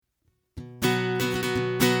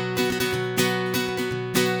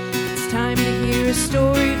a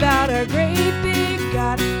story about our great big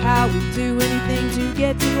God, how we do anything to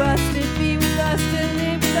get to us, to be with us, to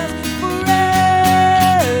live with us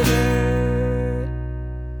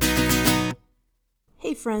forever.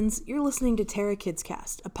 Hey friends, you're listening to Terra Kids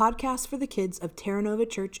Cast, a podcast for the kids of Terra Nova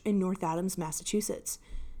Church in North Adams, Massachusetts.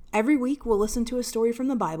 Every week we'll listen to a story from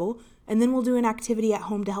the Bible, and then we'll do an activity at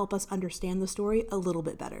home to help us understand the story a little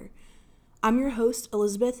bit better. I'm your host,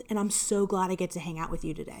 Elizabeth, and I'm so glad I get to hang out with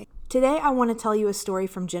you today. Today, I want to tell you a story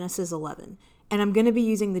from Genesis 11, and I'm going to be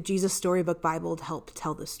using the Jesus Storybook Bible to help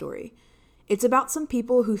tell this story. It's about some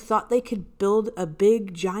people who thought they could build a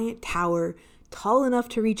big, giant tower tall enough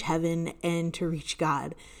to reach heaven and to reach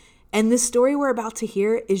God. And this story we're about to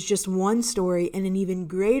hear is just one story and an even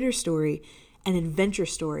greater story, an adventure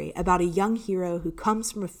story about a young hero who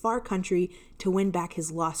comes from a far country to win back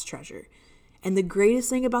his lost treasure. And the greatest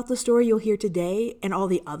thing about the story you'll hear today and all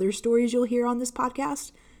the other stories you'll hear on this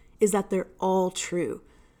podcast is that they're all true.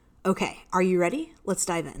 Okay, are you ready? Let's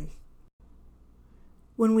dive in.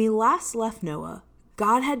 When we last left Noah,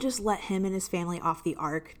 God had just let him and his family off the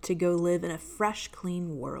ark to go live in a fresh,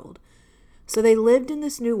 clean world. So they lived in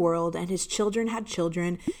this new world, and his children had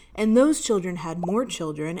children, and those children had more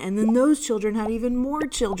children, and then those children had even more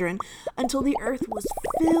children, until the earth was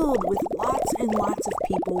filled with lots and lots of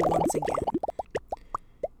people once again.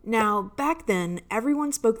 Now, back then,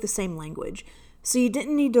 everyone spoke the same language, so you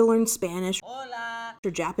didn't need to learn Spanish or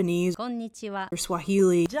Japanese or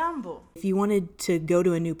Swahili Jambo. if you wanted to go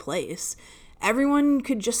to a new place. Everyone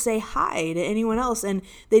could just say hi to anyone else, and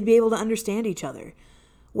they'd be able to understand each other.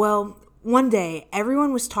 Well, one day,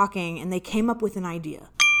 everyone was talking, and they came up with an idea.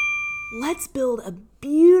 Let's build a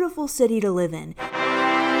beautiful city to live in.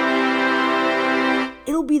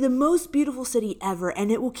 It'll be the most beautiful city ever,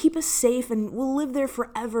 and it will keep us safe, and we'll live there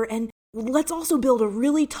forever. And let's also build a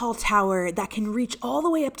really tall tower that can reach all the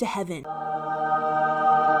way up to heaven.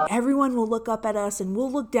 Everyone will look up at us, and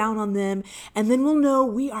we'll look down on them, and then we'll know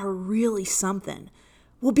we are really something.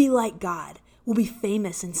 We'll be like God. We'll be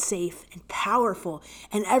famous and safe and powerful,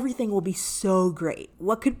 and everything will be so great.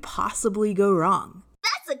 What could possibly go wrong?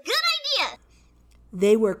 That's a good idea!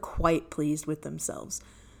 They were quite pleased with themselves.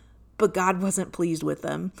 But God wasn't pleased with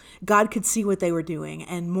them. God could see what they were doing,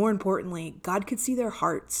 and more importantly, God could see their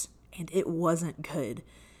hearts, and it wasn't good.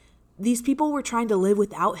 These people were trying to live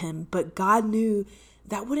without him, but God knew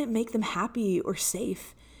that wouldn't make them happy or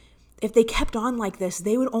safe. If they kept on like this,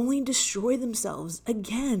 they would only destroy themselves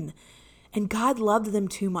again. And God loved them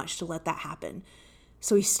too much to let that happen,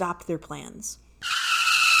 so he stopped their plans.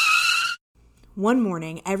 One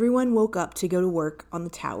morning, everyone woke up to go to work on the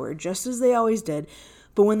tower, just as they always did,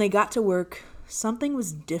 but when they got to work, something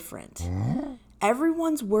was different.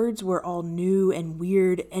 Everyone's words were all new and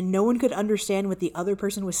weird, and no one could understand what the other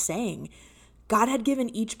person was saying. God had given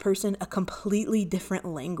each person a completely different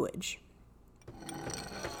language.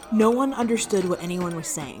 No one understood what anyone was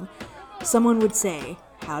saying. Someone would say,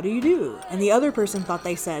 "How do you do?" And the other person thought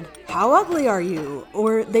they said, "How ugly are you?"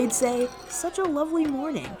 Or they'd say, "Such a lovely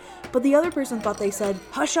morning." But the other person thought they said,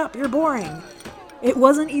 "Hush up, you're boring." It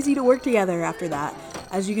wasn't easy to work together after that,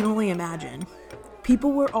 as you can only imagine.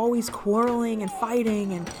 People were always quarreling and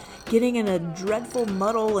fighting and getting in a dreadful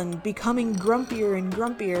muddle and becoming grumpier and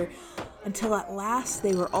grumpier until at last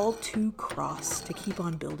they were all too cross to keep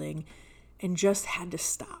on building and just had to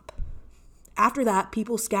stop. After that,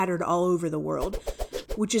 people scattered all over the world,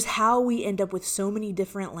 which is how we end up with so many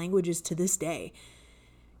different languages to this day.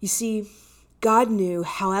 You see, God knew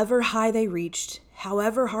however high they reached,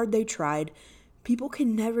 however hard they tried, people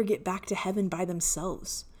can never get back to heaven by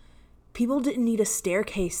themselves. People didn't need a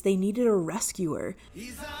staircase, they needed a rescuer.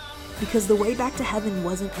 Because the way back to heaven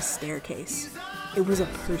wasn't a staircase, it was a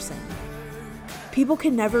person. People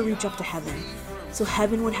can never reach up to heaven, so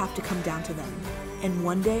heaven would have to come down to them. And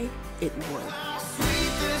one day, it would.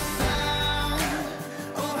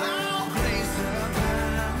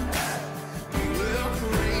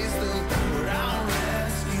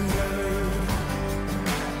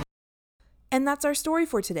 And that's our story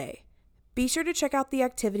for today. Be sure to check out the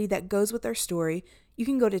activity that goes with our story. You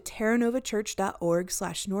can go to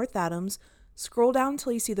terranovachurch.org/North Adams, scroll down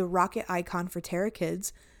until you see the rocket icon for Terra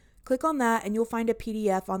Kids, click on that, and you'll find a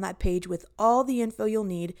PDF on that page with all the info you'll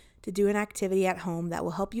need to do an activity at home that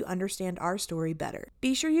will help you understand our story better.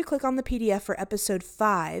 Be sure you click on the PDF for episode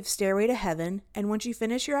 5, Stairway to Heaven, and once you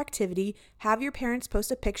finish your activity, have your parents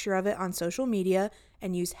post a picture of it on social media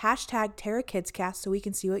and use hashtag TerraKidsCast so we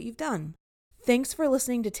can see what you've done. Thanks for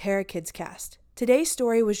listening to Terra Kids Cast. Today's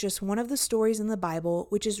story was just one of the stories in the Bible,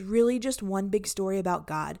 which is really just one big story about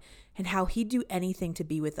God and how he'd do anything to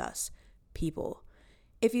be with us, people.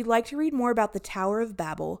 If you'd like to read more about the Tower of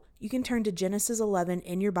Babel, you can turn to Genesis 11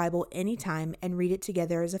 in your Bible anytime and read it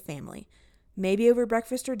together as a family, maybe over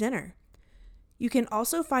breakfast or dinner. You can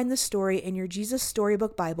also find the story in your Jesus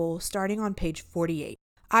Storybook Bible starting on page 48.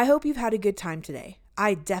 I hope you've had a good time today.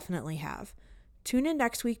 I definitely have. Tune in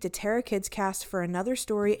next week to Tara Kids Cast for another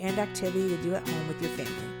story and activity to do at home with your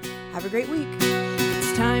family. Have a great week.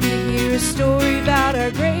 It's time to hear a story about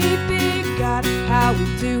our great big God, how we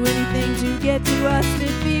do anything to get to us, to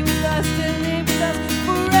be with us, to live with us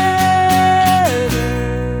forever.